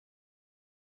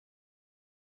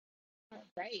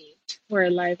Great. We're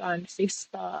live on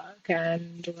Facebook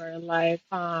and we're live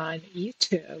on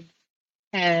YouTube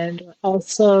and we're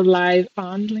also live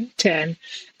on LinkedIn.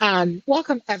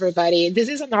 Welcome, everybody. This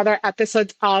is another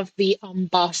episode of the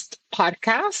Unbossed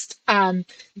podcast.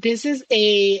 This is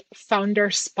a founder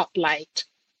spotlight.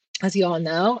 As you all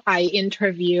know, I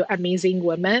interview amazing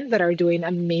women that are doing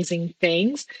amazing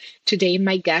things. Today,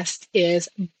 my guest is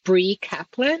Bree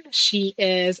Kaplan. She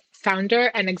is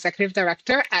founder and executive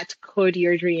director at Code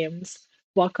Your Dreams.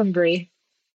 Welcome, Bree.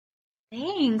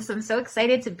 Thanks. I'm so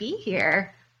excited to be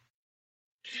here.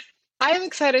 I am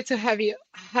excited to have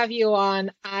you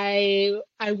on. I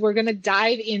we're gonna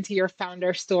dive into your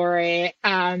founder story,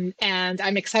 and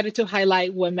I'm excited to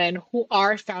highlight women who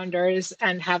are founders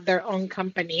and have their own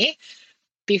company.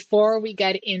 Before we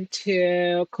get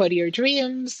into Code Your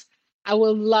Dreams, I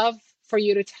would love for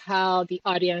you to tell the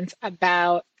audience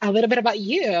about a little bit about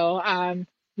you.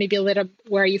 Maybe a little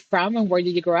where are you from and where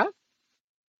did you grow up?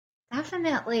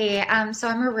 Definitely. So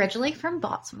I'm originally from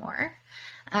Baltimore.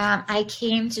 I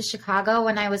came to Chicago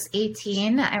when I was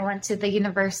 18. I went to the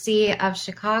University of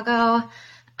Chicago,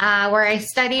 where I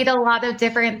studied a lot of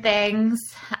different things.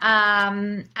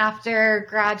 After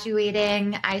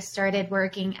graduating, I started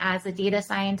working as a data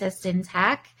scientist in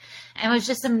tech and was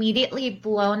just immediately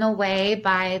blown away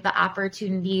by the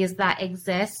opportunities that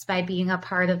exist by being a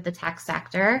part of the tech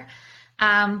sector.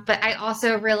 But I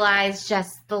also realized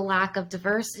just the lack of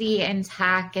diversity in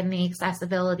tech and the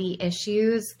accessibility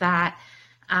issues that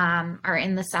are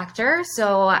in the sector.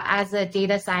 So as a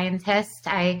data scientist,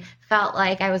 I felt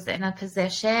like I was in a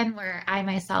position where I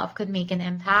myself could make an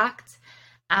impact.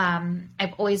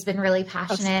 I've always been really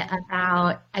passionate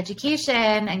about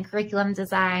education and curriculum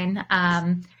design.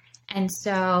 And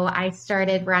so I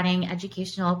started running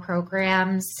educational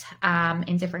programs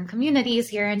in different communities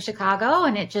here in Chicago,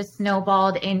 and it just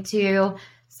snowballed into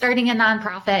starting a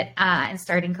nonprofit and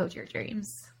starting Code Your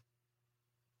Dreams.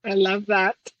 I love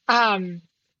that.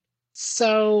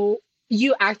 So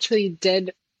you actually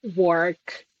did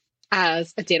work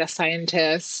as a data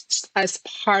scientist as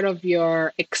part of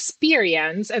your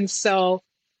experience. And so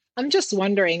I'm just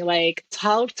wondering, like,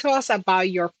 talk to us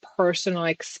about your personal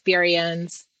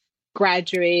experience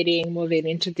graduating, moving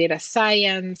into data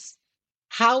science.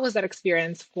 How was that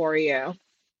experience for you?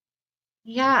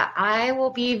 Yeah, I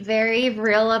will be very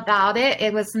real about it.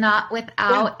 It was not Yeah.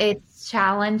 without its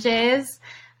challenges.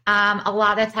 A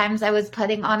lot of times I was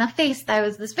putting on a face that I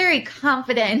was this very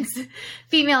confident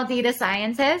female data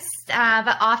scientist,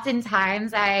 but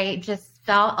oftentimes I just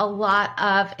felt a lot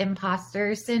of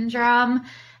imposter syndrome.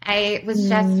 I was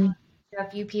just Mm, talking to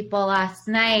a few people last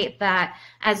night that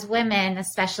as women,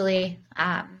 especially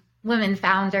women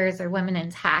founders or women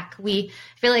in tech, we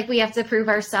feel like we have to prove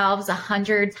ourselves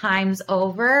 100 times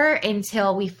over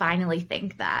until we finally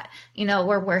think that,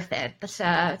 we're worth it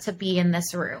to be in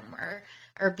this room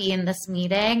or be in this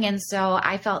meeting. And so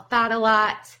I felt that a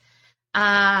lot.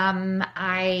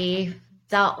 I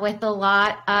dealt with a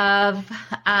lot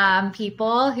of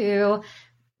people who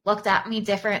looked at me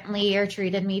differently or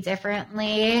treated me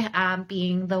differently,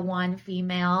 being the one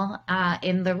female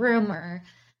in the room or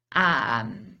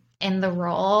in the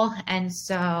role. And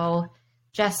so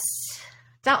just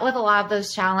dealt with a lot of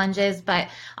those challenges. But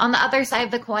on the other side of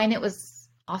the coin, it was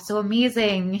also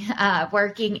amazing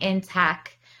working in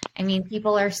tech. I mean,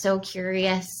 people are so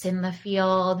curious in the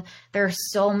field. There are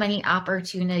so many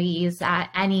opportunities at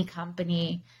any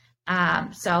company.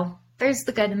 So there's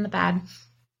the good and the bad.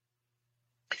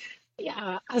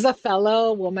 yeah, as a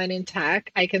fellow woman in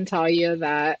tech, I can tell you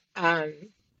that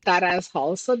that has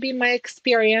also been my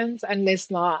experience, and it's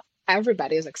not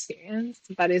everybody's experience,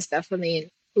 but it's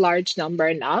definitely large number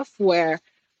enough where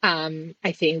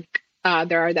I think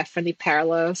there are definitely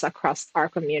parallels across our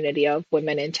community of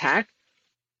women in tech.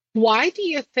 Why do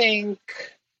you think,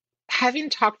 having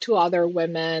talked to other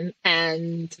women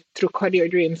and through Code Your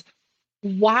Dreams,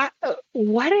 what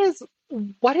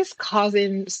is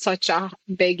causing such a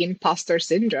big imposter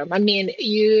syndrome? I mean,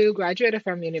 you graduated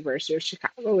from University of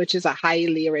Chicago, which is a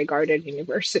highly regarded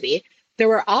university. There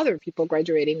were other people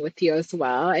graduating with you as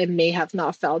well and may have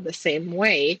not felt the same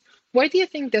way. Where do you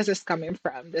think this is coming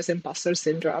from, this imposter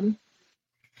syndrome?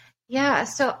 Yeah,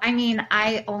 so I mean,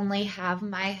 I only have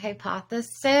my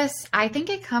hypothesis. I think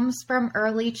it comes from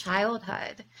early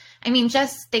childhood. I mean,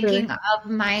 just Really? thinking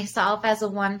of myself as a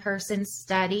one person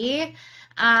study,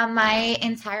 my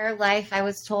entire life I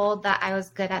was told that I was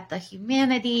good at the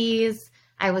humanities.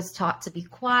 I was taught to be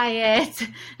quiet.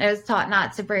 I was taught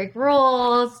not to break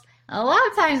rules. A lot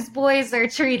of times, boys are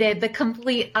treated the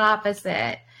complete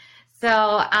opposite. So,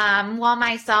 while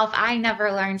myself, I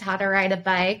never learned how to ride a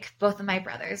bike. Both of my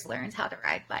brothers learned how to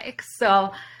ride bikes.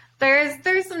 So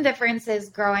there's some differences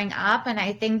growing up, and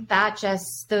I think that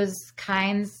just those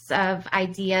kinds of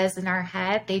ideas in our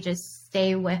head, they just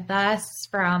stay with us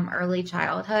from early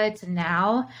childhood to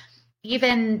now.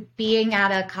 Even being at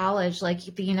a college like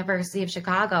the University of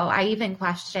Chicago, I even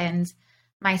questioned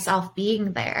myself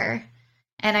being there.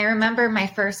 And I remember my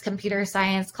first computer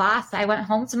science class, I went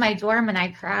home to my dorm and I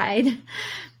cried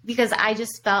because I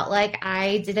just felt like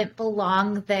I didn't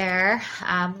belong there.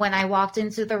 When I walked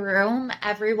into the room,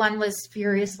 everyone was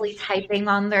furiously typing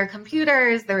on their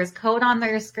computers. There was code on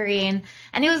their screen,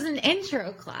 and it was an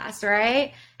intro class,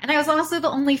 right? And I was also the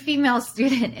only female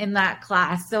student in that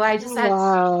class. So I just had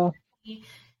Wow.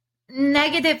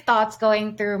 negative thoughts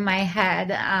going through my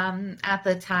head at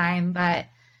the time, but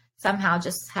somehow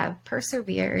just have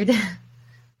persevered.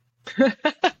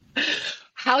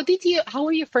 How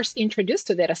were you first introduced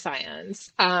to data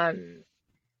science?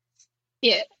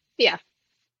 Yeah, yeah.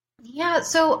 Yeah,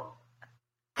 so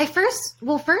first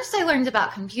I learned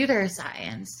about computer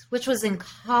science, which was in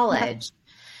college.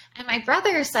 And my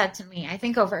brother said to me, I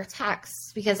think over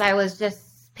text, because I was just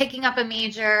picking up a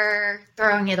major,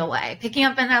 throwing it away, picking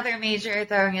up another major,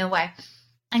 throwing it away.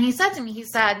 And he said to me, he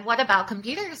said, what about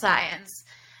computer science?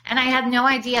 And I had no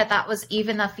idea that was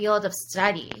even a field of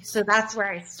study. So that's where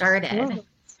I started. Oh,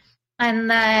 And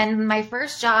then my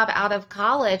first job out of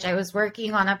college, I was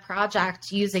working on a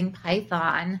project using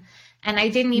Python. And I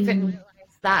didn't even mm, realize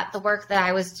that the work that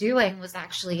I was doing was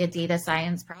actually a data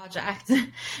science project.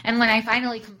 And when I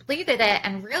finally completed it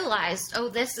and realized, oh,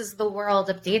 this is the world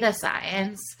of data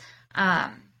science,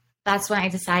 um, that's when I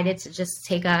decided to just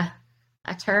take a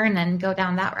turn and go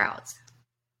down that route.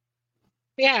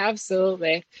 yeah,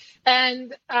 absolutely.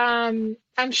 And I'm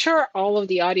sure all of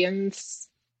the audience,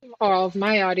 all of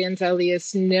my audience at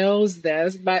least, knows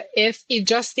this, but if it,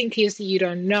 just in case you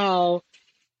don't know,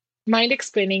 mind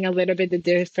explaining a little bit the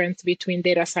difference between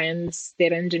data science,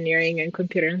 data engineering, and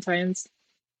computer science?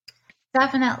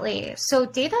 Definitely. So,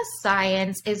 data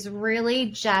science is really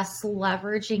just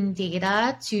leveraging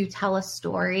data to tell a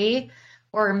story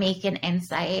or make an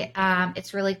insight.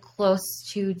 It's really close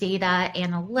to data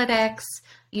analytics.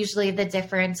 Usually, the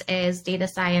difference is data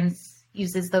science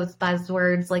uses those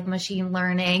buzzwords like machine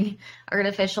learning,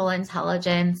 artificial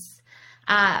intelligence,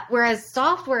 whereas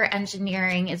software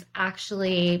engineering is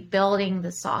actually building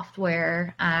the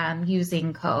software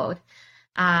using code.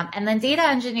 And then data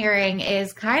engineering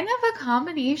is kind of a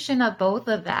combination of both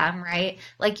of them, right?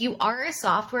 Like you are a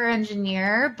software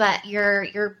engineer, but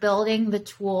you're building the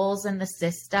tools and the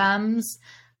systems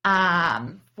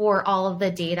for all of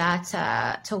the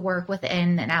data to work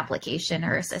within an application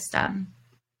or a system.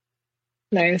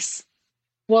 Nice.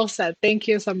 Well said. Thank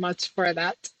you so much for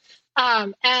that.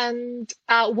 And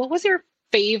what was your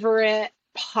favorite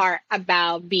part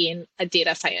about being a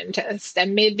data scientist?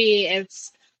 And maybe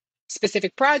it's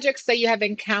specific projects that you have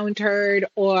encountered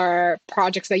or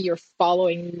projects that you're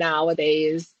following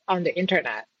nowadays on the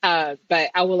internet. But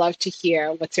I would love to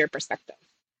hear what's your perspective.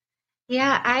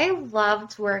 Yeah, I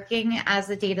loved working as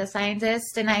a data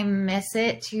scientist and I miss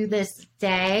it to this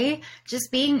day.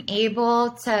 Just being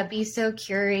able to be so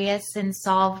curious and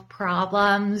solve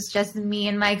problems, just me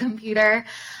and my computer.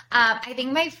 I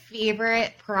think my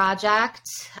favorite project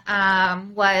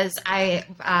was I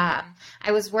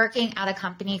was working at a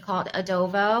company called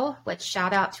Adovo, which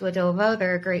shout out to Adovo.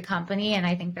 They're a great company and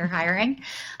I think they're hiring.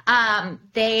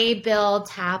 They build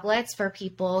tablets for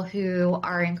people who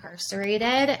are incarcerated.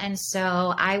 And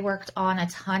so I worked on a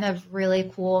ton of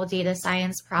really cool data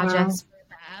science Wow. projects for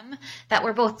them that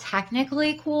were both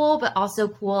technically cool, but also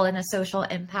cool in a social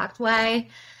impact way.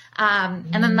 And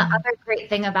then the Mm. other great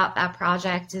thing about that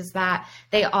project is that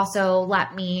they also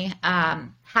had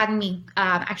me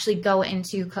actually go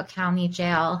into Cook County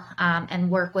Jail and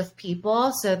work with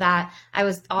people so that I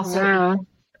was also able Wow.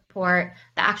 to support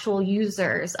the actual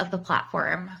users of the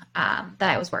platform that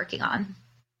I was working on.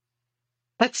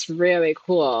 That's really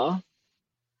cool.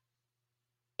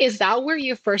 Is that where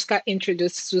you first got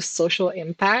introduced to social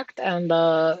impact and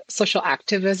the social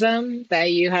activism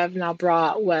that you have now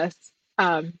brought with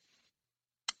um,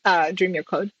 Dream Your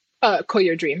Code, Code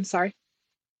Your Dream, sorry.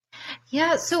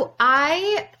 Yeah, so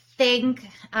I think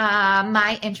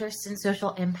my interest in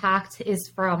social impact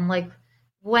is from like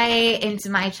way into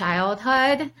my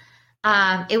childhood.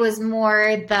 It was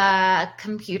more the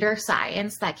computer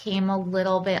science that came a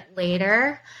little bit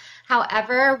later.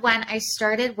 However, when I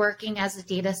started working as a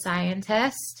data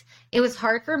scientist, it was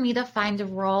hard for me to find a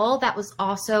role that was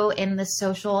also in the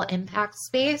social impact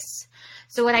space.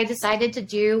 So what I decided to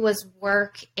do was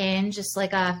work in just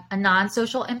like a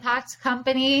non-social impact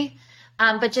company,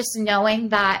 but just knowing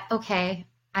that, okay,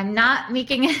 I'm not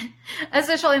making a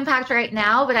social impact right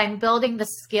now, but I'm building the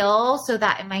skill so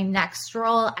that in my next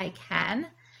role I can.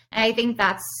 And I think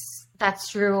that's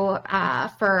true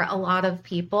for a lot of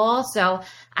people. So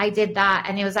I did that,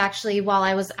 and it was actually while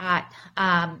I was at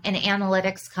an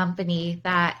analytics company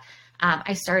that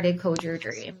I started Code Your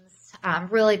Dreams,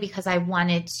 really because I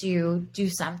wanted to do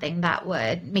something that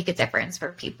would make a difference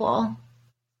for people.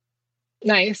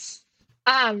 Nice.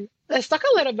 Let's talk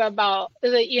a little bit about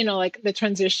like the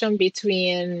transition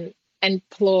between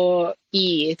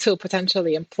employee to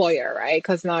potentially employer, right?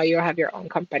 Because now you have your own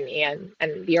company and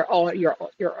your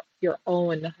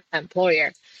own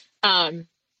employer. Um,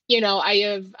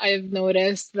 I have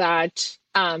noticed that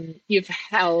you've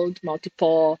held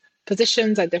multiple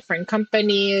positions at different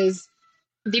companies.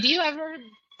 Did you ever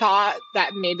thought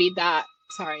that maybe that,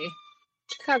 sorry,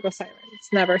 Chicago sirens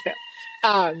never fail.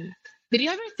 Um, did you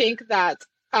ever think that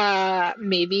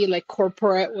maybe like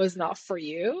corporate was not for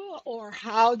you, or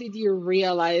how did you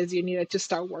realize you needed to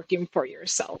start working for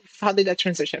yourself? How did that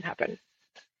transition happen?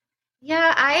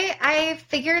 Yeah, I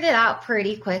figured it out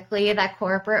pretty quickly that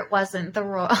corporate wasn't the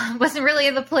role, wasn't really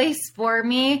the place for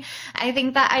me. I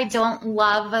think that I don't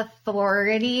love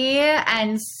authority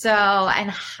and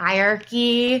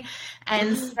hierarchy.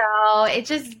 And so it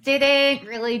just didn't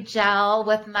really gel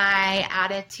with my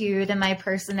attitude and my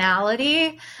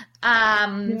personality.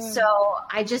 Yeah. So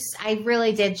I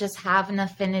really did just have an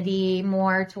affinity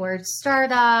more towards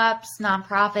startups,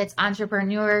 nonprofits,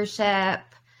 entrepreneurship,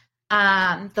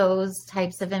 those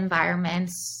types of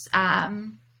environments.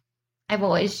 I've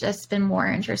always just been more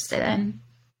interested in.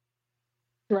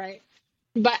 Right.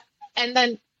 But and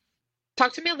then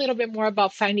talk to me a little bit more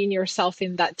about finding yourself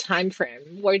in that time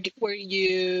frame. Were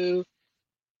you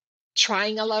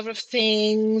trying a lot of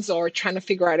things or trying to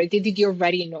figure out, did you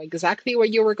already know exactly what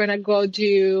you were going to go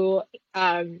do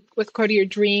with Code Your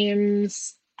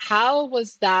Dreams? How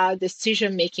was that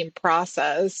decision making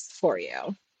process for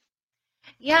you?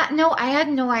 Yeah, no, I had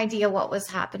no idea what was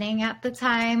happening at the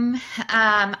time.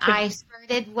 I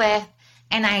started with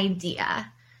an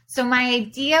idea. So my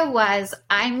idea was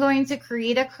I'm going to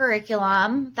create a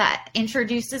curriculum that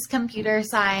introduces computer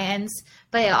science,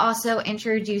 but it also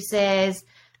introduces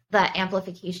the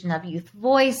amplification of youth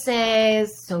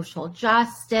voices, social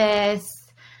justice,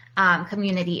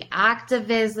 community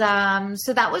activism.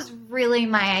 So that was really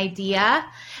my idea.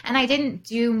 And I didn't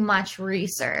do much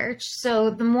research.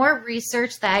 So the more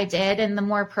research that I did and the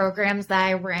more programs that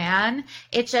I ran,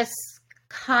 it just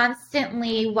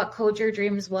constantly, what Code Your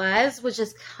Dreams was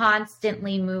just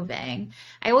constantly moving.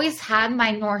 I always had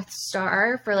my North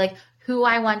Star for like who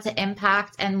I want to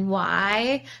impact and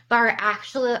why, but our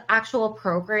actual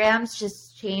programs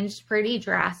just changed pretty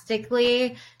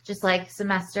drastically, just like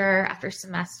semester after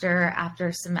semester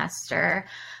after semester.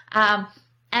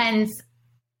 And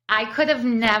I could have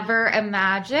never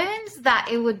imagined that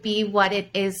it would be what it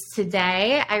is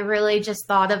today. I really just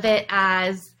thought of it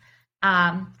as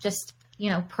just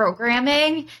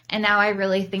programming, and now I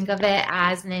really think of it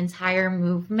as an entire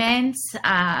movement.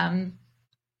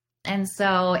 And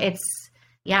so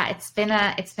it's been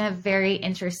a very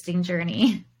interesting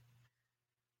journey.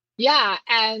 Yeah,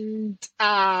 and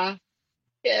uh,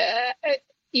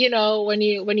 when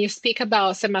you speak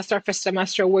about semester after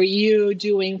semester, were you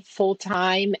doing full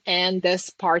time and this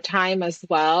part time as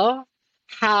well?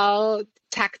 How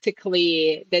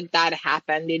tactically did that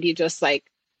happen? Did you just like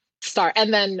start?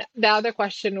 And then the other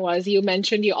question was, you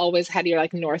mentioned you always had your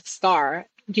like North Star.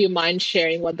 Do you mind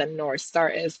sharing what the North Star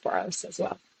is for us as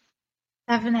well?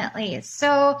 Definitely.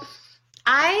 So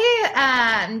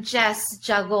I just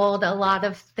juggled a lot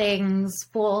of things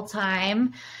full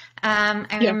time. I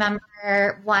Yeah.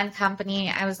 remember one company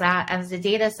I was at as a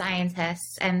data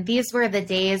scientist, and these were the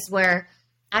days where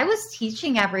I was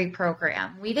teaching every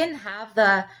program. We didn't have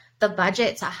the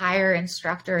budget to hire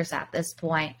instructors at this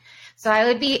point. So I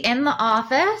would be in the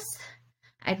office.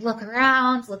 I'd look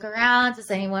around,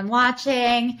 is anyone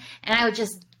watching? And I would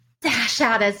just dash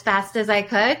out as fast as I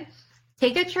could,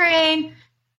 take a train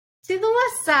to the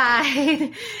west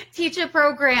side, teach a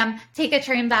program, take a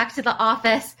train back to the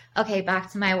office. Okay,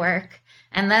 back to my work.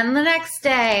 And then the next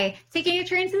day, taking a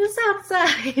train to the south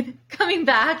side, coming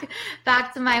back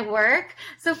to my work.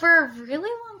 So for a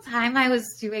really long time, I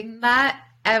was doing that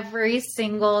every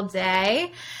single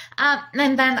day.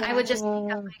 And then I would just pick up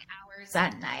Wow. my hours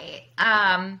at night.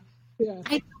 Yeah.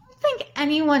 I don't think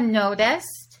anyone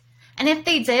noticed. And if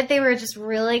they did, they were just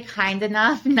really kind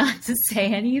enough not to say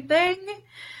anything.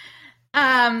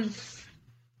 Um,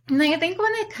 And I think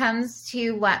when it comes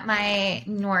to what my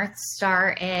North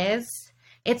Star is,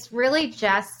 it's really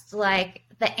just like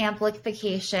the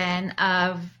amplification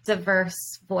of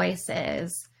diverse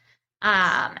voices,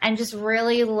 and just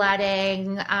really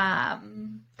letting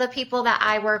the people that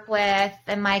I work with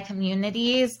and my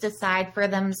communities decide for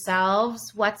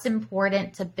themselves what's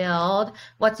important to build,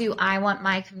 what do I want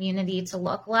my community to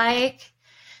look like.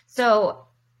 So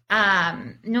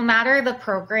no matter the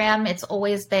program, it's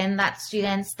always been that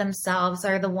students themselves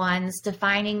are the ones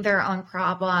defining their own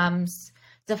problems,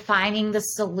 defining the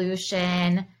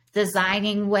solution,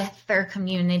 designing with their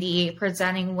community,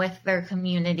 presenting with their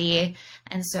community.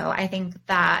 And so I think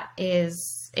that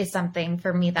is something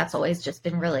for me that's always just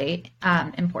been really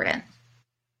important.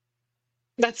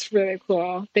 That's really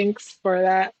cool. Thanks for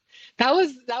that. That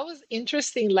was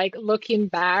interesting, like looking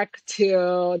back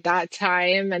to that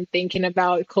time and thinking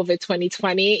about COVID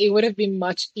 2020, it would have been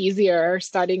much easier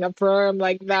starting a program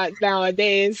like that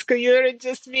nowadays. Because you're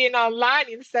just being online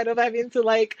instead of having to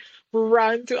like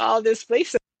run to all these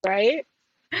places, right?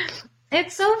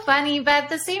 It's so funny, but at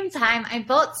the same time, I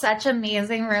built such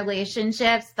amazing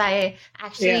relationships by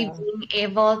actually Yeah. being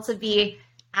able to be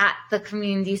at the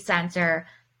community center,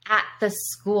 at the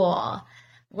school,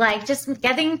 like just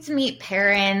getting to meet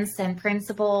parents and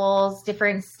principals,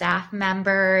 different staff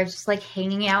members, just like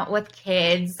hanging out with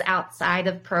kids outside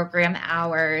of program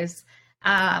hours.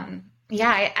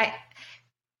 Yeah,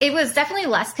 it was definitely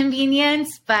less convenient,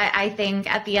 but I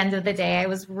think at the end of the day, I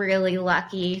was really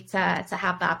lucky to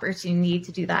have the opportunity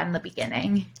to do that in the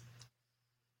beginning.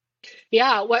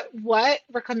 Yeah, what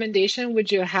recommendation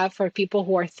would you have for people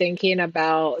who are thinking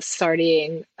about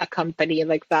starting a company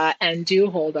like that and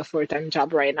do hold a full-time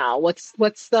job right now? What's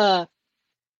the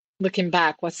looking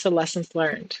back, what's the lessons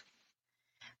learned?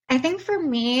 I think for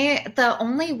me, the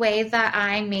only way that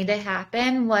I made it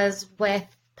happen was with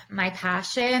my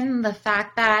passion, the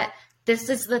fact that this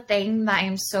is the thing that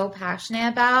I'm so passionate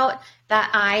about that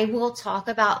I will talk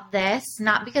about this,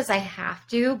 not because I have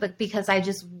to, but because I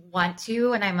just want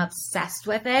to and I'm obsessed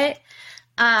with it.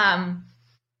 Um,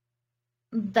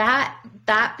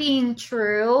 that being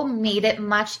true made it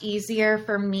much easier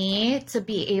for me to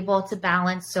be able to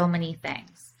balance so many things.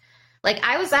 Like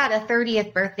I was at a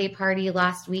 30th birthday party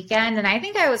last weekend, and I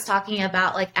think I was talking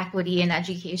about like equity in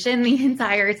education the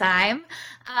entire time,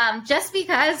 just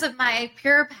because of my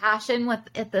pure passion with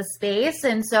the space.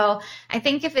 And so I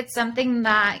think if it's something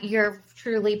that you're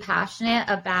truly passionate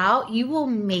about, you will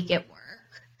make it work.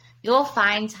 You'll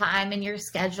find time in your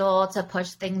schedule to push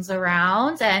things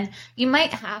around, and you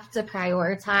might have to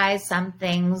prioritize some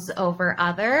things over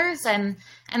others, and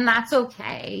that's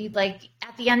okay. Like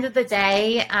at the end of the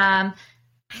day, I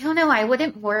don't know, I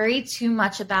wouldn't worry too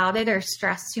much about it or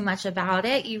stress too much about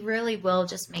it. You really will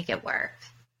just make it work.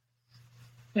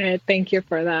 Thank you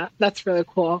for that. That's really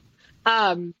cool.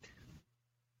 Um,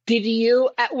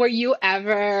 were you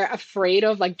ever afraid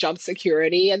of like job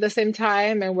security at the same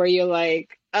time? And were you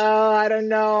like, oh, I don't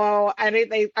know, are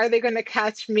they gonna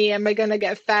catch me? Am I gonna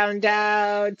get found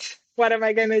out? What am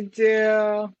I gonna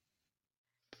do?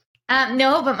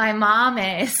 No, but my mom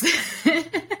is.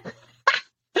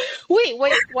 Wait,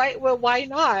 why? Well, why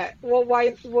not? Well,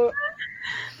 why? Well,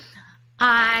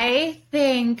 I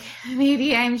think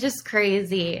maybe I'm just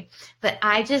crazy, but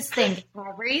I just think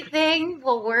everything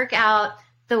will work out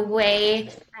the way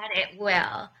that it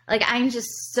will. Like, I'm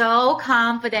just so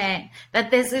confident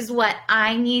that this is what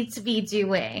I need to be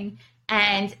doing.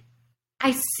 And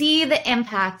I see the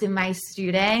impact in my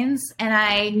students,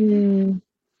 and hmm,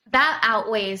 that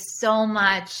outweighs so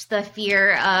much the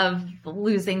fear of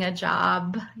losing a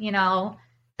job.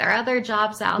 There are other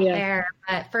jobs out yeah, there,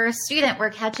 but for a student,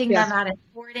 we're catching yeah, them at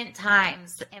important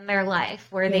times in their life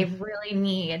where yeah. they really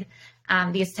need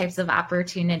these types of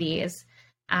opportunities.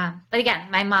 But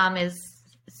again, my mom is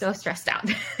so stressed out.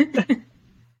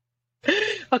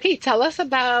 Okay, tell us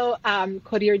about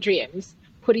Code Your Dreams.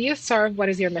 Who do you serve? What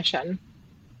is your mission?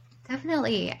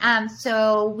 Definitely.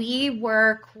 So we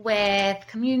work with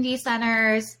community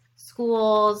centers,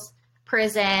 schools,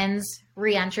 prisons,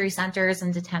 reentry centers,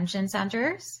 and detention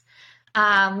centers.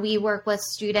 We work with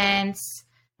students,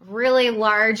 really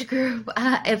large group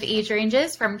of age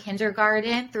ranges from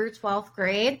kindergarten through 12th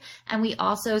grade. And we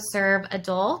also serve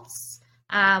adults.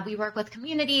 We work with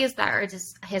communities that are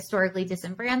just historically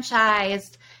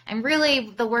disenfranchised. And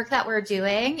really, the work that we're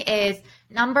doing is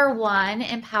number one,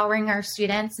 empowering our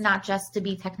students not just to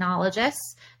be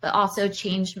technologists, but also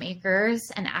change makers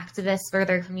and activists for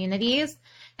their communities.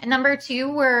 And number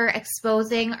two, we're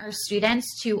exposing our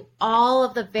students to all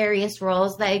of the various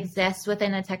roles that exist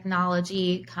within a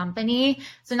technology company.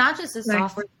 So not just a Nice.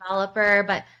 software developer,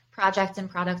 but project and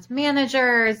product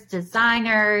managers,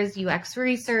 designers, UX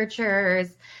researchers,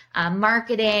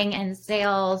 marketing and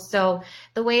sales. So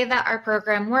the way that our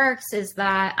program works is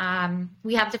that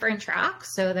we have different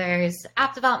tracks. So there's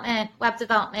app development, web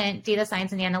development, data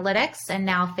science and analytics, and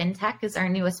now FinTech is our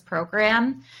newest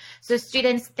program. So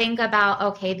students think about,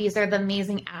 okay, these are the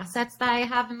amazing assets that I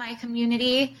have in my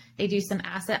community. They do some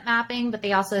asset mapping, but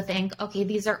they also think, okay,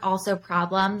 these are also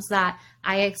problems that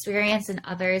I experience and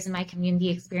others in my community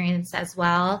experience as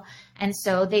well. And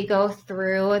so they go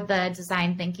through the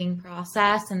design thinking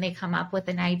process and they come up with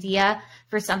an idea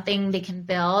for something they can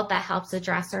build that helps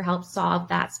address or help solve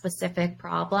that specific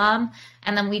problem.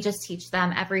 And then we just teach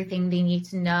them everything they need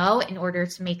to know in order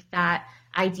to make that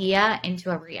idea into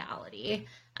a reality.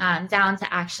 Down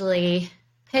to actually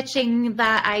pitching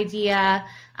that idea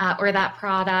or that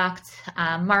product,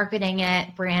 marketing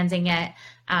it, branding it,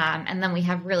 and then we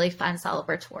have really fun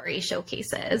celebratory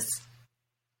showcases.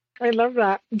 I love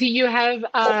that. Do you have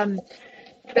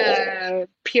the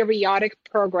periodic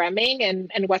programming and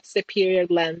what's the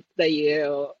period length that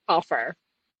you offer?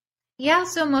 Yeah,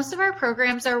 so most of our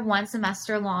programs are 1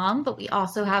 semester long, but we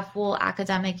also have full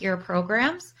academic year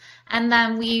programs. And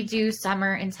then we do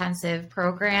summer intensive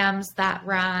programs that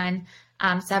run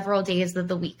several days of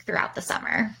the week throughout the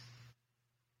summer.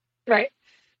 Right.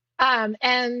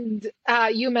 And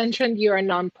you mentioned you're a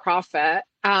nonprofit.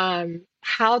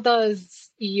 How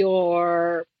does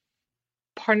your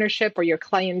partnership or your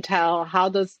clientele, how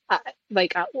does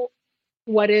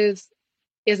what is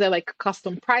it like a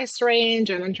custom price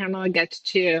range? And I'm trying to get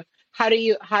to how do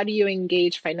you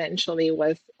engage financially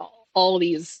with all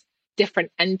these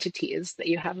different entities that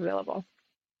you have available?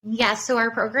 Yes, so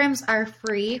our programs are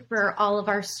free for all of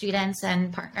our students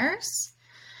and partners.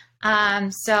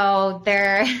 So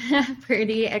they're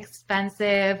pretty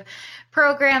expensive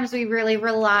programs. We really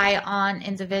rely on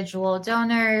individual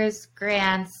donors,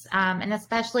 grants, and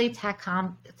especially tech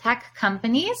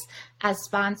companies as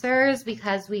sponsors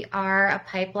because we are a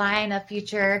pipeline of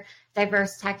future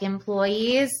diverse tech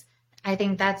employees. I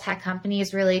think that tech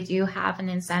companies really do have an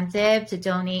incentive to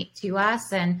donate to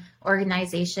us and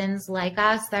organizations like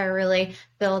us that are really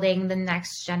building the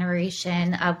next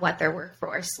generation of what their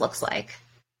workforce looks like.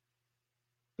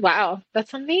 Wow,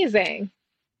 that's amazing.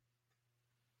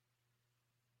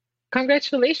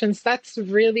 Congratulations. That's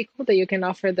really cool that you can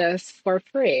offer this for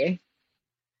free.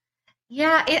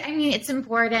 Yeah, it's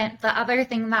important. The other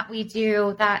thing that we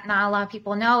do that not a lot of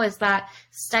people know is that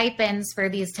stipends for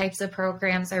these types of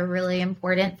programs are really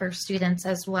important for students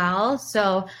as well.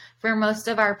 So for most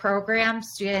of our programs,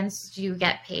 students do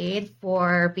get paid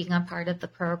for being a part of the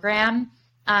program.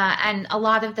 And a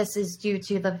lot of this is due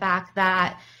to the fact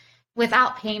that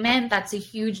without payment, that's a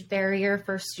huge barrier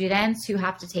for students who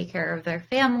have to take care of their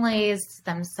families,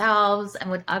 themselves, and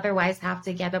would otherwise have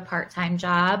to get a part-time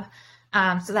job.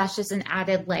 So that's just an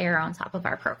added layer on top of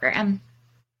our program.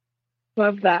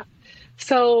 Love that.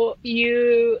 So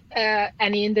you,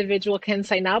 any individual can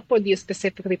sign up, or do you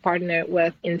specifically partner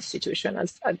with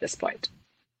institutions at this point?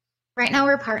 Right now,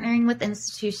 we're partnering with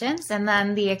institutions, and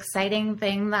then the exciting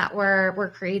thing that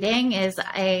we're creating is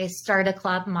a start a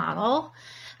club model.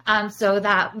 So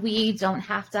that we don't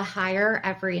have to hire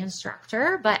every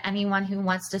instructor, but anyone who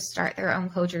wants to start their own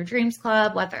Code Your Dreams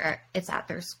Club, whether it's at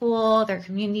their school, their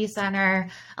community center,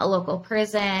 a local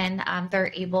prison,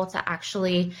 they're able to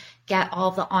actually get all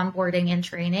of the onboarding and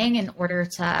training in order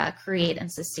to create and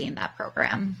sustain that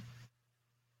program.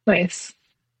 Nice.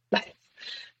 Nice.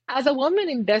 As a woman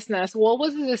in business, what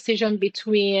was the decision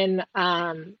between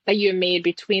that you made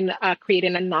between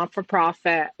creating a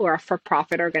non-for-profit or a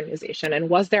for-profit organization? And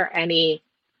was there any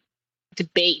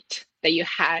debate that you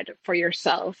had for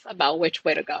yourself about which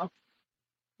way to go?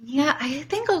 Yeah, I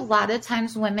think a lot of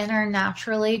times women are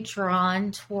naturally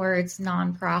drawn towards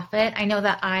nonprofit. I know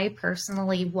that I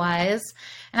personally was,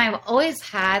 and I've always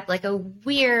had like a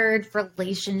weird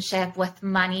relationship with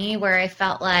money where I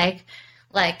felt like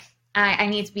I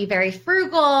need to be very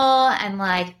frugal and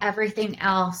like everything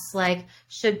else like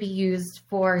should be used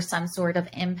for some sort of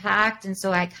impact. And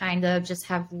so I kind of just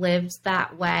have lived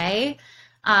that way,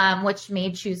 which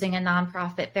made choosing a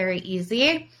nonprofit very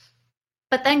easy.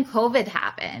 But then COVID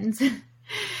happened,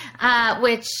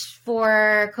 which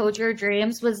for Code Your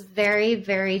Dreams was very,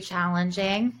 very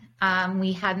challenging.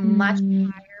 We had much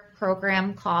higher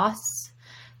program costs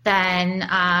than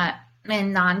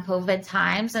in non-COVID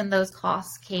times, and those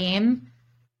costs came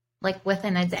like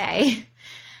within a day.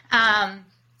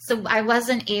 So I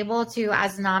wasn't able to,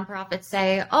 as a nonprofit,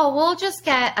 say, oh, we'll just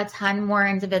get a ton more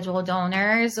individual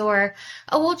donors, or,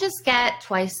 oh, we'll just get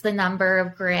twice the number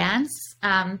of grants.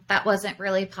 That wasn't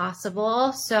really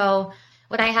possible. So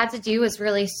what I had to do was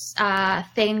really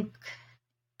think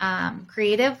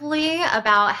creatively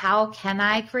about how can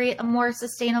I create a more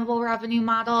sustainable revenue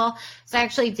model. So I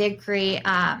actually did create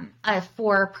a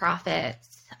for-profit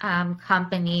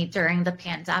company during the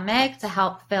pandemic to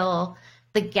help fill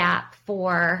the gap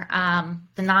for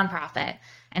the nonprofit.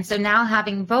 And so now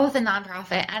having both a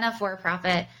nonprofit and a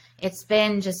for-profit, it's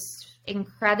been just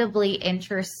incredibly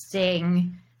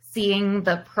interesting seeing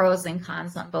the pros and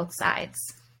cons on both sides.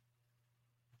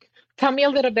 Tell me a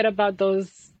little bit about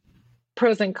those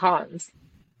pros and cons.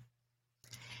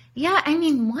 Yeah, I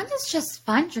mean, one is just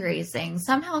fundraising.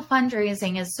 Somehow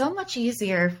fundraising is so much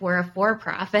easier for a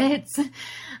for-profit.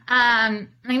 I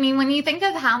mean, when you think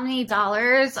of how many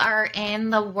dollars are in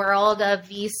the world of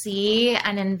VC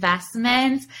and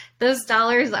investment, those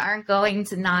dollars aren't going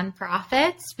to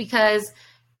nonprofits because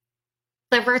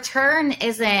the return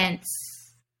isn't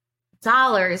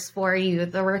dollars for you.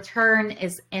 The return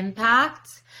is impact.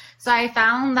 So I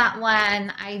found that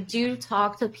when I do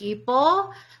talk to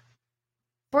people,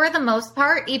 for the most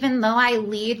part, even though I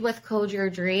lead with Code Your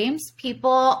Dreams,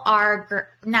 people are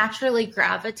naturally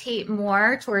gravitate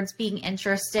more towards being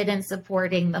interested in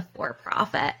supporting the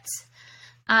for-profit.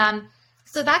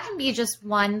 So that can be just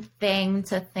one thing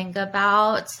to think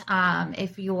about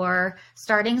if you're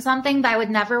starting something, but I would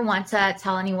never want to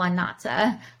tell anyone not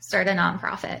to start a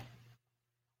nonprofit.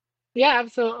 Yeah,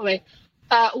 absolutely.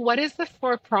 What is the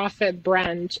for-profit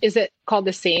branch? Is it called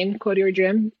the same, Code Your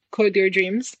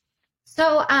Dreams?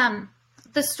 So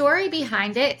the story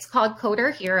behind it, it's called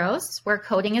Coder Heroes, where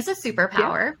coding is a Yeah.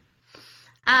 superpower.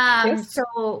 Yes.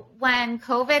 So when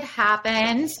COVID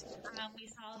happened, we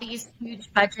saw these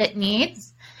huge budget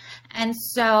needs. And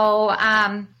so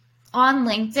on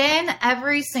LinkedIn,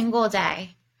 every single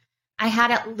day, I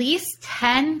had at least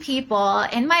 10 people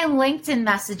in my LinkedIn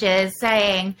messages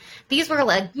saying these were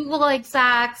like Google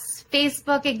execs,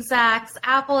 Facebook execs,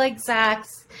 Apple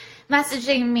execs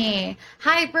messaging me,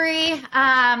 "Hi Bree,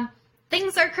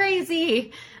 things are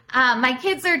crazy. My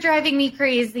kids are driving me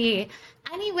crazy.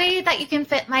 Any way that you can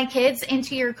fit my kids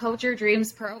into your Code Your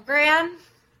Dreams program?"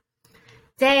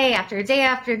 Day after day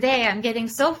after day, I'm getting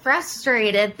so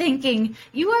frustrated thinking,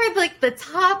 you are like the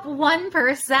top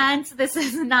 1%. This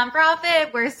is a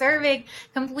nonprofit. We're serving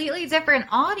completely different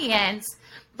audience.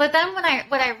 But then what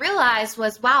I realized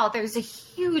was, wow, there's a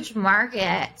huge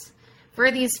market for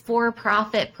these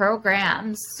for-profit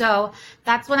programs. So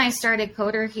that's when I started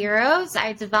Coder Heroes.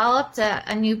 I developed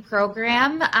a new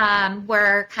program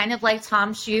where kind of like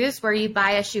Tom's Shoes, where you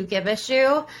buy a shoe, give a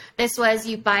shoe. This was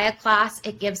you buy a class,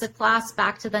 it gives a class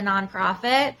back to the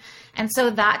nonprofit. And so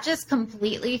that just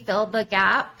completely filled the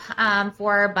gap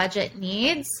for our budget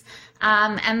needs.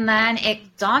 And then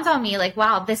it dawned on me like,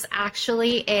 wow, this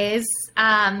actually is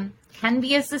can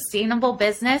be a sustainable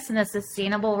business and a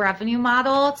sustainable revenue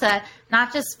model to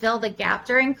not just fill the gap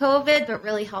during COVID, but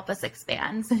really help us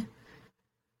expand.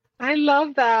 I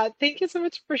love that. Thank you so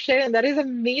much for sharing. That is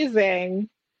amazing.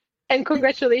 And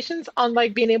congratulations on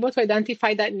like being able to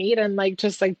identify that need and like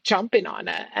just like jumping on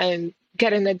it and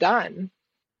getting it done.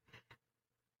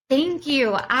 Thank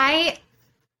you. I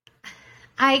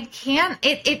can't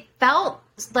it felt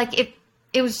like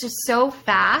it was just so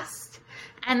fast.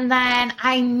 And then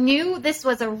I knew this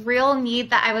was a real need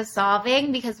that I was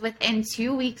solving because within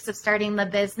 2 weeks of starting the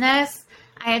business,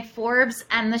 I had Forbes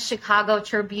and the Chicago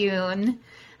Tribune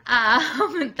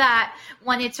that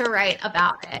wanted to write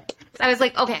about it. So I was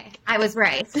like, okay, I was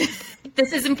right.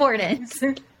 This is important.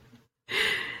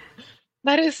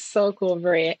 That is so cool,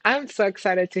 Marie. I'm so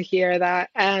excited to hear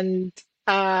that. And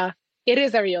it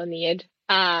is a real need.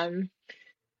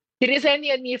 It is a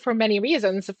need for many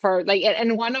reasons for like,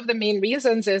 and one of the main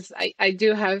reasons is I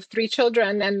do have three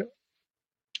children and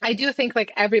I do think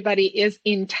like everybody is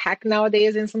in tech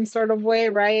nowadays in some sort of way,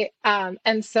 right?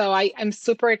 And so I'm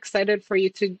super excited for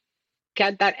you to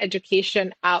get that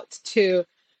education out to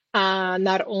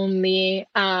not only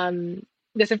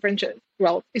disenfranchised,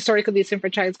 well, historically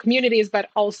disenfranchised communities, but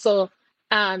also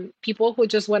people who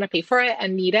just want to pay for it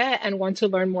and need it and want to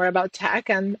learn more about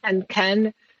tech and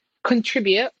can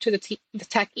contribute to the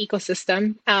tech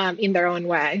ecosystem in their own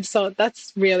way. So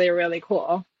that's really, really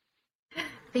cool.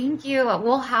 Thank you.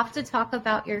 We'll have to talk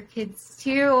about your kids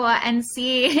too and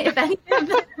see if any of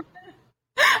them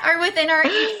are within our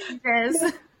age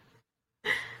ranges.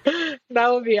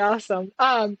 That would be awesome.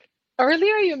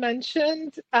 Earlier you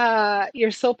mentioned you're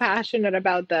so passionate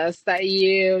about this that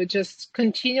you just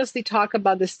continuously talk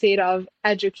about the state of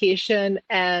education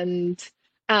and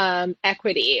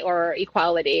equity or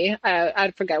equality.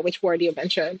 I forget which word you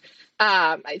mentioned.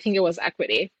 I think it was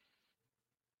equity.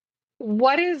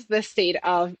 what is the state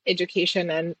of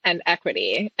education and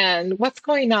equity, and what's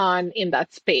going on in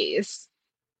that space?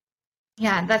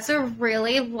 Yeah, that's a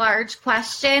really large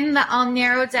question that I'll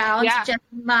narrow down to Yeah, just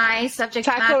my subject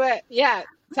matter. tackle it. Yeah,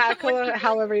 tackle it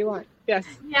however you want. Yes.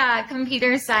 Yeah,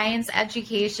 computer science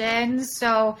education.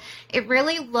 So it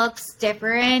really looks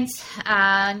different,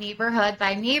 neighborhood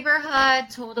by neighborhood,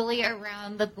 totally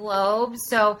around the globe.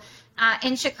 So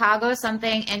in Chicago,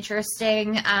 something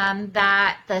interesting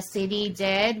that the city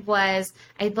did was,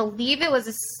 I believe it was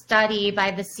a study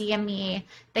by the CME.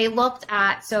 They looked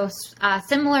at, so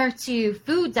similar to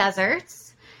food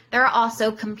deserts, there are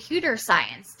also computer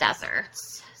science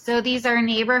deserts. So these are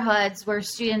neighborhoods where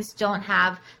students don't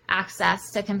have access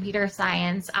to computer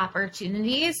science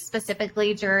opportunities,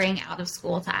 specifically during out of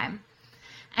school time.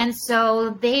 And so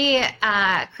they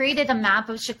created a map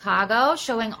of Chicago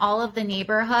showing all of the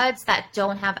neighborhoods that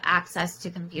don't have access to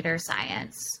computer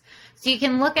science. So you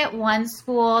can look at one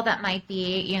school that might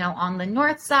be, on the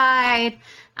north side.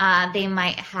 They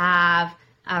might have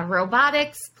a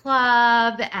robotics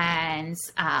club and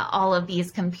all of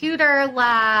these computer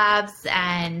labs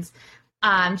and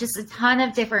just a ton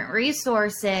of different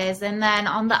resources. And then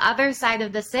on the other side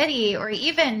of the city, or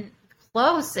even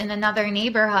close in another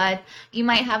neighborhood, you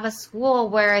might have a school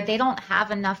where they don't have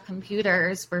enough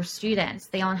computers for students.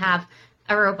 They don't have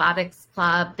a robotics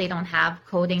club. They don't have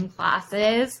coding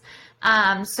classes.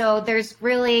 So it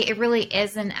really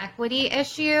is an equity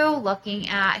issue, looking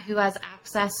at who has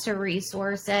access to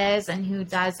resources and who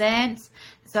doesn't.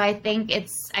 So I think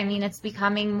it's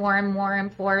becoming more and more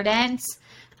important,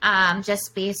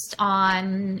 just based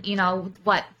on,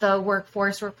 what the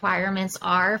workforce requirements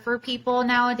are for people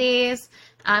nowadays,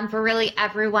 for really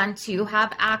everyone to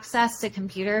have access to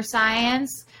computer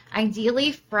science,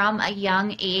 ideally from a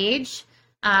young age.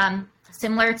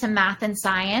 Similar to math and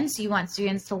science, you want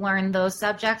students to learn those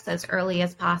subjects as early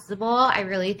as possible. I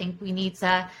really think we need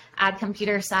to add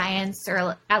computer science,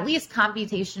 or at least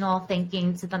computational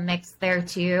thinking, to the mix there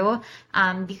too,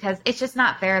 because it's just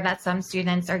not fair that some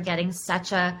students are getting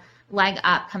such a leg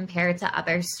up compared to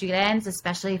other students,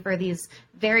 especially for these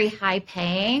very high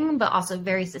paying but also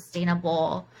very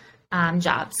sustainable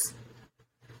jobs.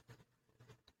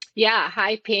 Yeah,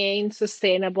 high paying,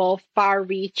 sustainable, far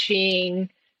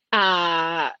reaching,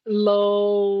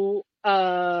 low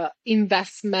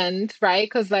investment, right?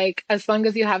 Because like as long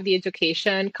as you have the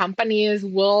education, companies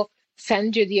will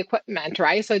send you the equipment,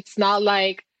 right? So it's not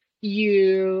like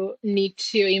you need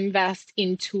to invest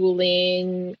in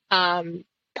tooling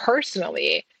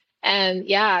personally. And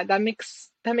yeah, that makes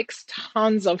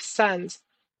tons of sense.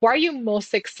 What are you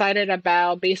most excited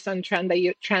about based on trends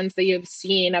that you've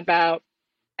seen about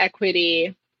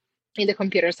equity in the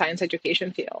computer science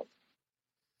education field?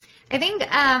 I think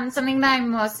something that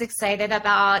I'm most excited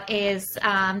about is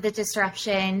the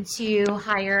disruption to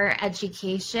higher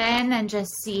education, and just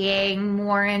seeing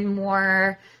more and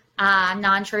more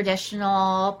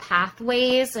non-traditional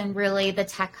pathways, and really the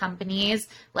tech companies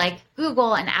like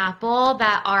Google and Apple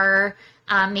that are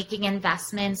making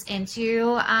investments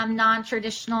into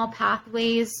non-traditional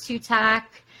pathways to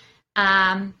tech.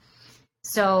 Um,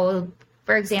 so,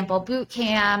 for example, boot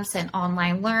camps and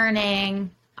online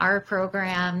learning, our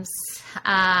programs.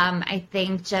 I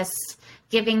think just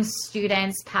giving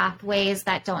students pathways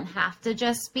that don't have to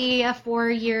just be a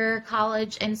 4-year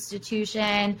college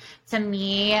institution, to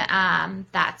me,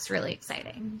 that's really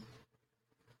exciting.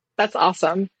 That's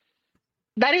awesome.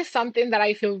 That is something that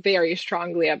I feel very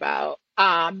strongly about,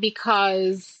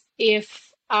 because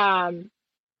if as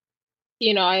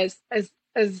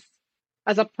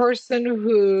as a person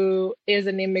who is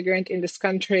an immigrant in this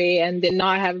country and did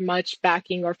not have much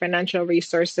backing or financial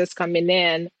resources coming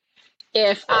in,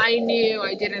 if I knew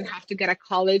I didn't have to get a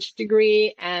college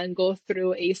degree and go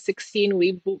through a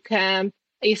 16-week boot camp,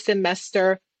 a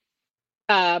semester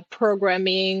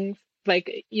programming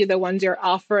like you the ones you're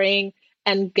offering,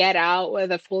 and get out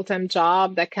with a full-time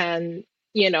job that can,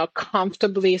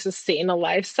 comfortably sustain a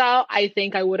lifestyle, I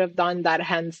think I would have done that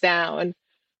hands down.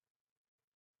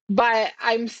 But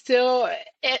I'm still,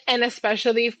 and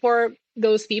especially for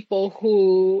those people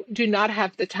who do not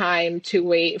have the time to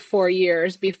wait 4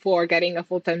 years before getting a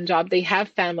full-time job. They have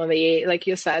family, like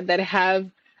you said, that have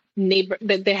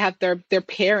that they have their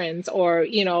parents, or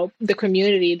the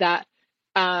community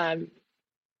um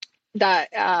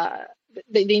that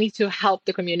they need to help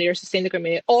the community or sustain the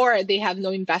community, or they have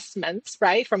no investments,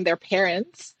 right, from their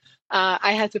parents.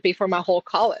 I had to pay for my whole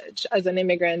college as an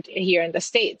immigrant here in the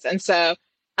States. And so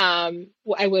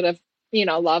I would have,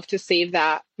 loved to save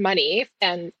that money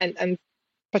and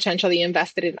potentially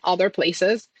invest it in other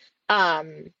places.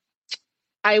 Um,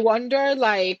 I wonder,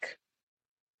 like,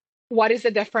 what is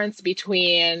the difference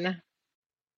between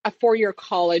a 4-year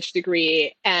college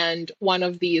degree and one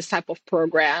of these type of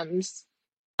programs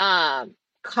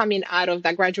coming out of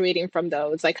that, graduating from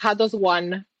those? Like, how does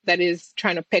one that is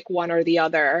trying to pick one or the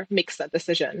other makes that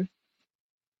decision?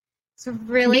 So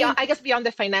really, Beyond, I guess, beyond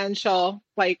the financial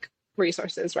like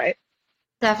resources, right?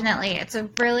 definitely, it's a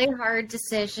really hard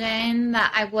decision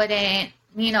that I wouldn't,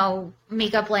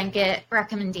 make a blanket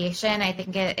recommendation. I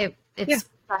think Yeah. it's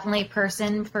definitely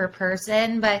person per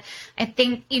person, but I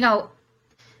think,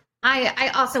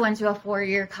 I also went to a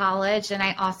 4-year college, and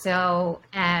I also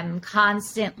am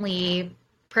constantly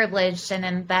privileged and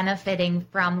am benefiting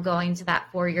from going to that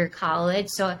 4-year college.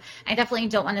 So I definitely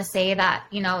don't want to say that,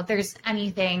 there's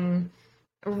anything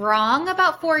wrong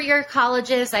about 4-year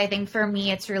colleges. I think for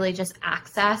me, it's really just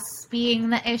access being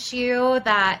the issue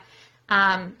that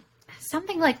um,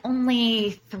 something like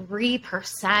only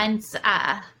 3%,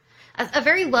 a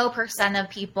very low percent of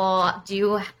people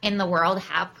do in the world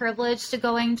have privilege to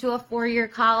going to a 4-year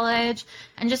college,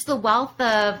 and just the wealth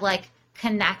of like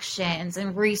connections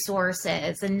and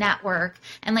resources and network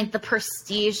and like the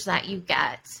prestige that you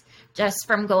get just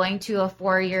from going to a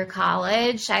 4-year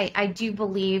college. I do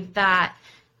believe that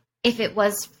if it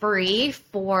was free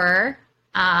for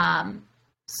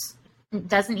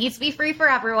doesn't need to be free for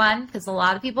everyone because a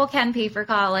lot of people can pay for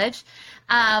college.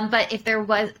 But if there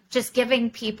was just giving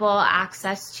people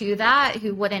access to that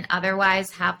who wouldn't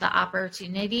otherwise have the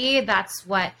opportunity, that's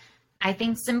what I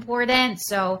think is important.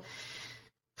 So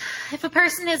if a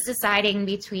person is deciding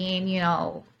between,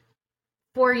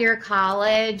 4-year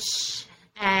college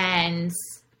and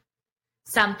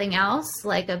something else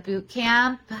like a boot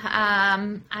camp,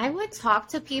 I would talk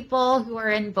to people who are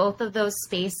in both of those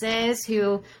spaces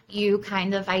who you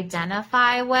kind of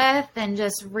identify with and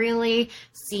just really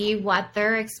see what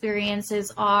their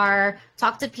experiences are.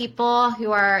 Talk to people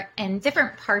who are in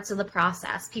different parts of the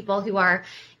process, people who are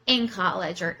in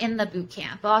college or in the boot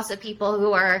camp, but also people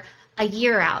who are a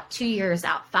year out, 2 years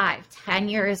out, 5, 10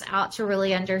 years out, to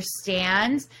really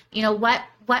understand,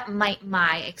 what might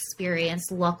my experience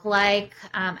look like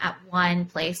at one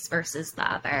place versus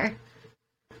the other.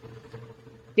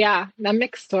 Yeah, that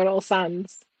makes total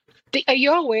sense. Are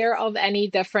you aware of any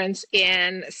difference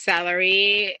in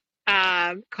salary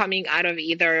coming out of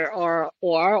either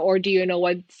or do you know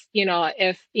what's,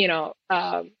 if,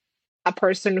 a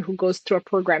person who goes through a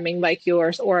programming like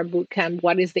yours or a boot camp,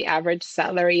 what is the average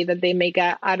salary that they may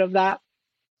get out of that?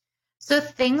 So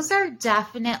things are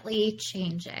definitely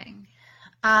changing.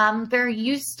 There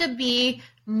used to be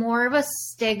more of a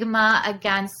stigma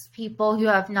against people who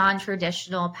have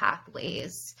non-traditional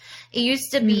pathways. It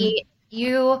used to Mm, be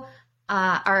you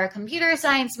are a computer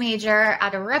science major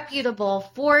at a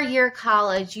reputable 4-year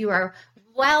college, you are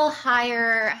well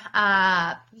higher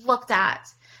looked at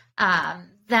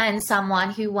than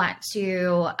someone who went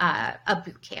to a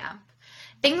boot camp.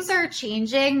 Things are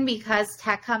changing because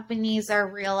tech companies are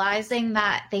realizing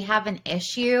that they have an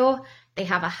issue. They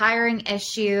have a hiring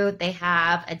issue, they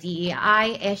have a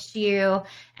DEI issue.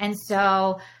 And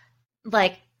so,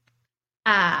 like,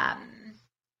 um,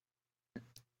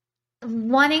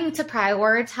 wanting to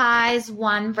prioritize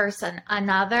one versus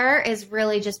another is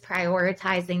really just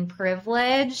prioritizing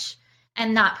privilege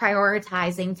and not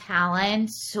prioritizing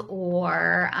talent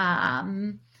or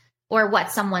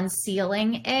what someone's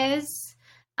ceiling is.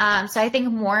 So I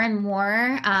think more and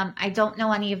more, I don't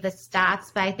know any of the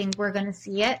stats, but I think we're going to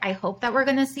see it. I hope that we're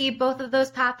going to see both of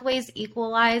those pathways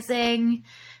equalizing.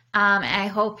 And I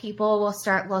hope people will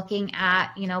start looking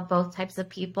at, both types of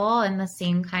people in the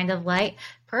same kind of light.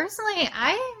 Personally,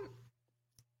 I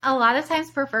a lot of times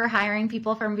prefer hiring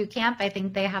people from boot camp. I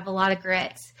think they have a lot of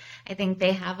grit. I think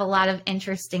they have a lot of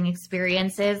interesting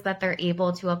experiences that they're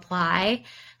able to apply.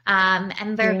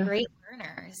 And they're yeah, great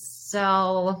learners.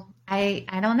 So I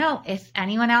don't know if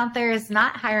anyone out there is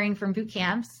not hiring from boot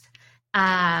camps.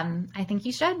 I think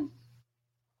you should.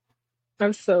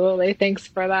 absolutely. Thanks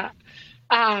for that.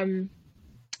 Um,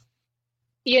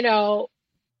 you know,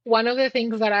 one of the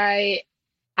things that I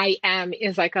am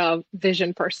is like a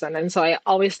vision person, and so I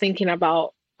always thinking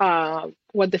about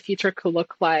what the future could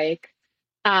look like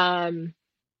um,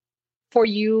 for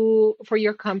you, for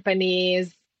your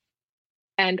companies,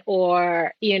 and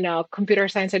or computer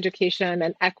science education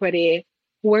and equity.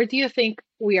 Where do you think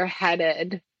we are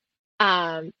headed,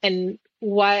 and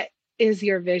what is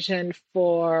your vision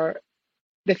for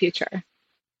the future?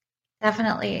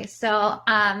 Definitely. So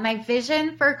my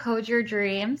vision for Code Your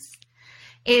Dreams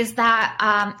is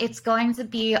that it's going to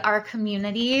be our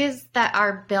communities that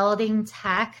are building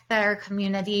tech that our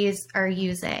communities are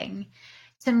using.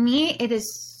 To me, it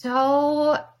is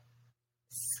so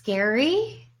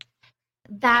scary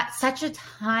that such a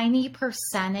tiny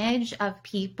percentage of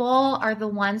people are the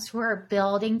ones who are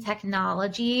building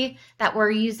technology that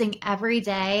we're using every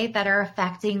day that are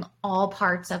affecting all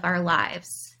parts of our lives.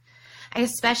 I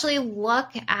especially look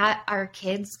at our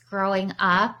kids growing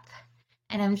up,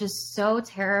 and I'm just so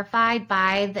terrified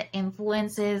by the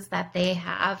influences that they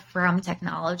have from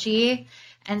technology.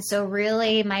 And so,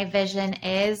 really, my vision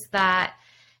is that,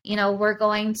 we're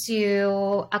going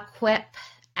to equip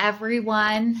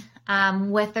everyone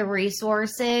with the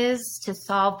resources to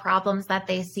solve problems that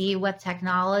they see with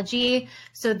technology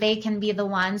so they can be the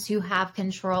ones who have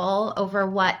control over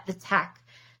what the tech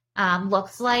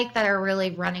looks like that are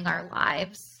really running our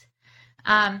lives.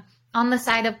 On the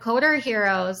side of Coder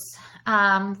Heroes,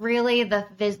 really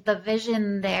the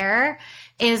vision there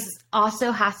is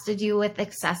also has to do with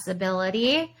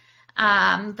accessibility.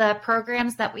 The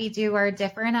programs that we do are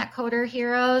different at Coder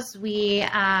Heroes. We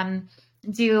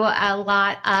do a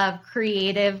lot of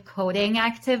creative coding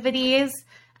activities.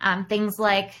 Things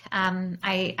like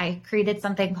I created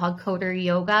something called Coder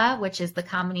Yoga, which is the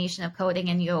combination of coding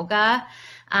and yoga.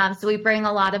 So we bring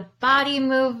a lot of body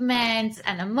movement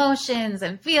and emotions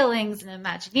and feelings and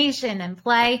imagination and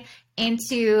play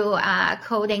into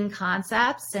coding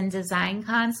concepts and design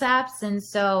concepts. And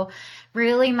so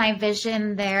really my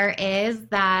vision there is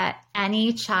that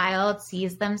any child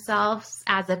sees themselves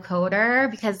as a coder,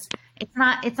 because it's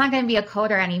not going to be a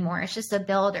coder anymore. It's just a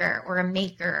builder or a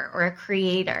maker or a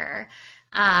creator.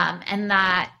 And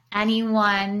that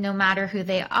anyone, no matter who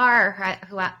they are,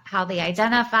 how they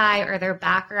identify or their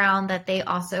background, that they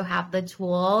also have the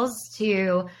tools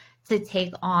to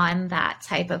take on that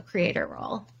type of creator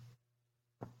role.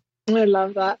 I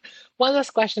love that. One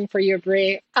last question for you,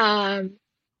 Brie. And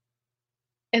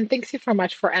thank you so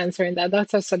much for answering that.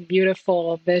 That's such a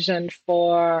beautiful vision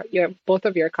for both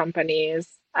of your companies,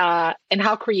 and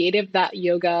how creative that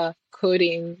yoga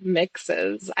coding mix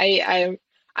is. I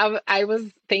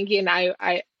was thinking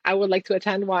I would like to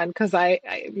attend one because I'm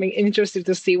interested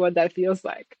to see what that feels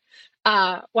like.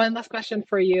 One last question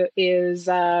for you is,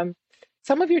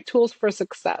 some of your tools for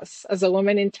success as a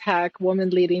woman in tech, woman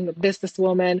leading a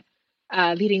businesswoman,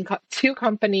 leading two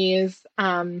companies,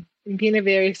 being a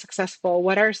very successful.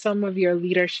 What are some of your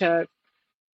leadership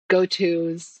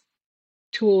go-tos,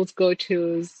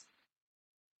 go-tos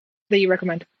that you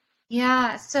recommend?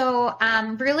 Yeah, so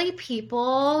really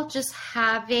people just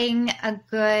having a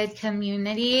good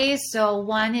community. So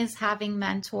one is having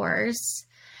mentors.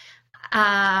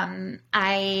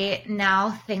 I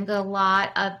now think a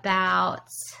lot about,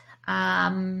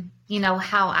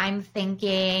 how I'm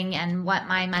thinking and what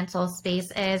my mental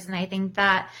space is. And I think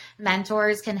that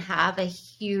mentors can have a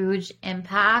huge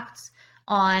impact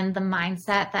on the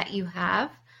mindset that you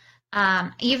have.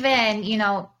 Even,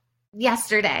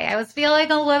 yesterday I was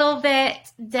feeling a little bit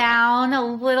down, a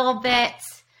little bit,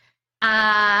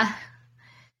 I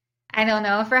don't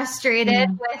know, frustrated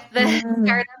with the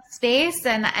startup space,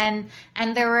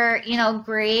 and there were,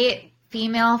 great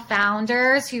female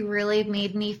founders who really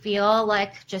made me feel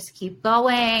like, just keep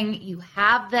going. You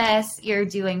have this, you're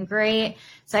doing great.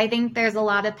 So I think there's a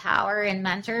lot of power in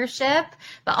mentorship,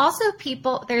 but also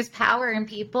there's power in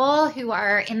people who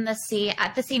are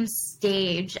at the same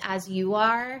stage as you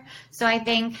are. So I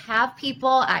think have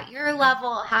people at your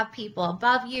level, have people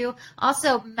above you,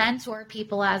 also mentor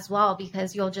people as well,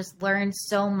 because you'll just learn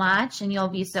so much and you'll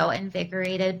be so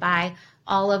invigorated by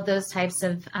all of those types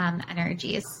of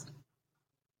energies.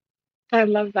 I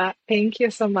love that. Thank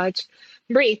you so much.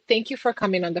 Brie, thank you for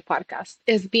coming on the podcast.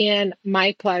 It's been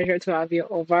my pleasure to have you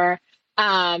over.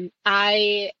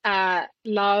 I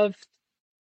loved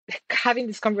having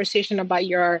this conversation about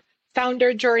your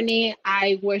founder journey.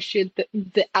 I wish you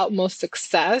the utmost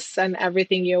success and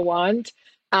everything you want.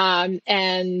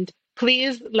 And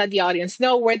please let the audience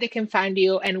know where they can find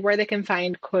you and where they can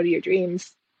find Code Your Dreams.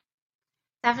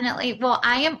 Definitely. Well,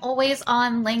 I am always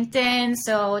on LinkedIn,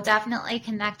 so definitely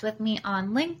connect with me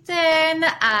on LinkedIn.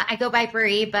 I go by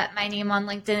Brie, but my name on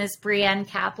LinkedIn is Brienne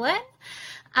Kaplan.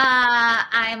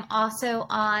 I'm also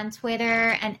on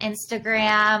Twitter and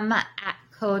Instagram at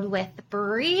Code with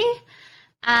Brie.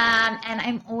 And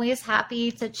I'm always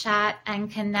happy to chat and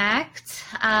connect.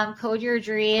 Code Your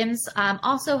Dreams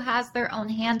also has their own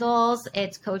handles.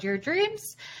 It's Code Your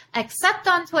Dreams, except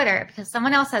on Twitter, because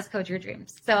someone else has Code Your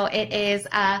Dreams. So it is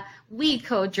We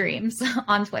Code Dreams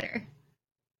on Twitter.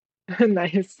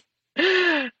 Nice.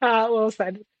 Well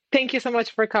said. Thank you so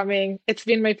much for coming. It's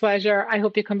been my pleasure. I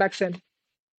hope you come back soon.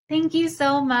 Thank you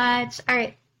so much. All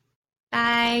right.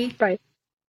 Bye. Bye.